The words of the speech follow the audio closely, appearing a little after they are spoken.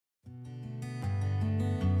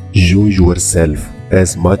You yourself,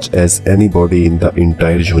 as much as anybody in the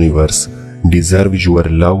entire universe, deserve your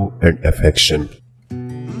love and affection.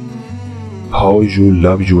 How you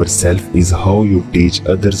love yourself is how you teach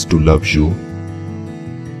others to love you.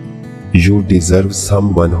 You deserve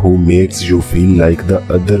someone who makes you feel like the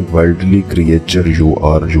otherworldly creature you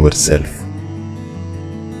are yourself.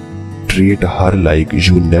 Treat her like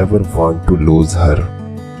you never want to lose her.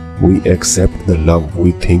 We accept the love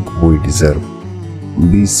we think we deserve.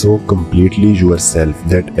 Be so completely yourself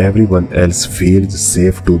that everyone else feels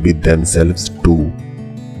safe to be themselves too.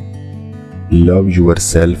 Love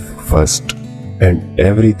yourself first, and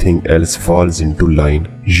everything else falls into line.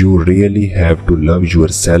 You really have to love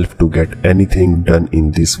yourself to get anything done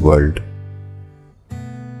in this world.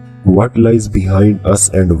 What lies behind us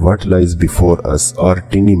and what lies before us are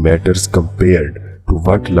tiny matters compared to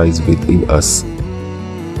what lies within us.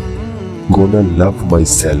 Gonna love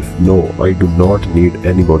myself. No, I do not need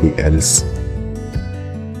anybody else.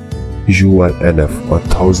 You are enough,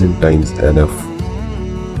 1,000 times enough.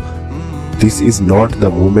 This is not the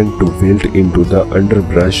moment to wilt into the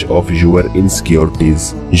underbrush of your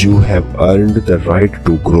insecurities. You have earned the right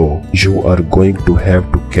to grow. You are going to have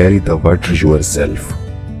to carry the water yourself.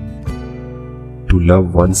 To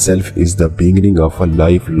love oneself is the beginning of a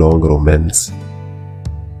lifelong romance.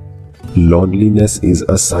 Loneliness is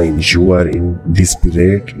a sign you are in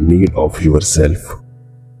desperate need of yourself.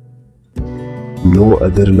 No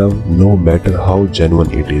other love, no matter how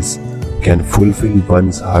genuine it is, can fulfill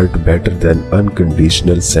one's heart better than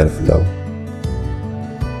unconditional self-love.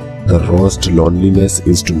 The worst loneliness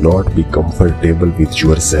is to not be comfortable with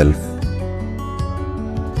yourself.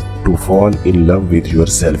 To fall in love with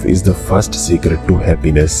yourself is the first secret to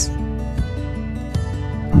happiness.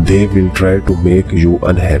 They will try to make you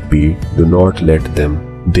unhappy. Do not let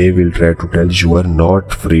them. They will try to tell you are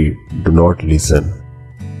not free. Do not listen.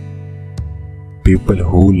 People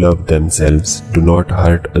who love themselves do not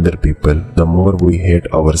hurt other people. The more we hate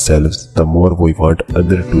ourselves, the more we want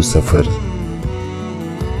others to suffer.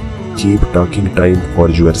 Keep taking time for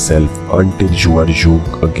yourself until you are you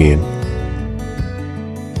again.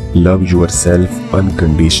 Love yourself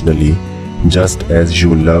unconditionally, just as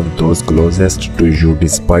you love those closest to you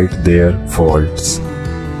despite their faults.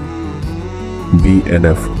 Be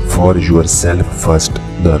enough for yourself first.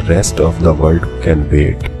 The rest of the world can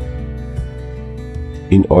wait.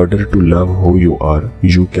 In order to love who you are,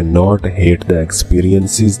 you cannot hate the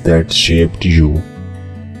experiences that shaped you.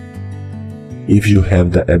 If you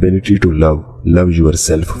have the ability to love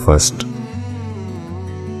yourself first.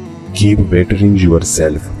 Keep bettering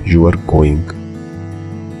yourself. You are going.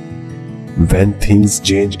 When things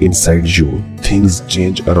change inside you, things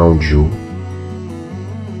change around you.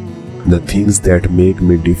 The things that make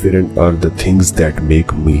me different are the things that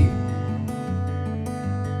make me.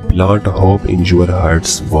 Plant hope in your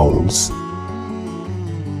heart's wounds.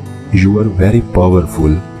 You are very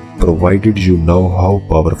powerful, provided you know how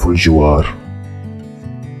powerful you are.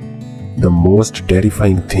 The most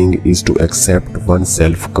terrifying thing is to accept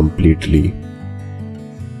oneself completely.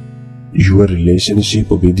 Your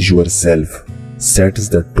relationship with yourself sets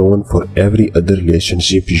the tone for every other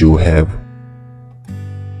relationship you have.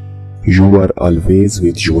 You are always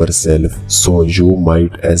with yourself, so you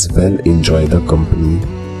might as well enjoy the company.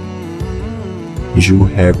 You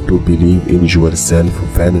have to believe in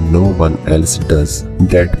yourself when no one else does.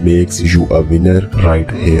 That makes you a winner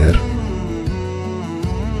right here.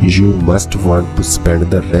 You must want to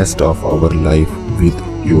spend the rest of our life with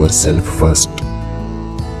yourself first.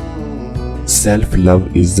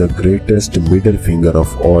 Self-love is the greatest middle finger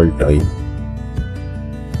of all time.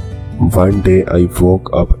 One day I woke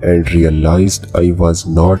up and realized I was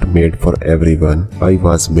not made for everyone. I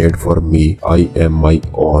was made for me. I am my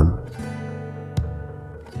own.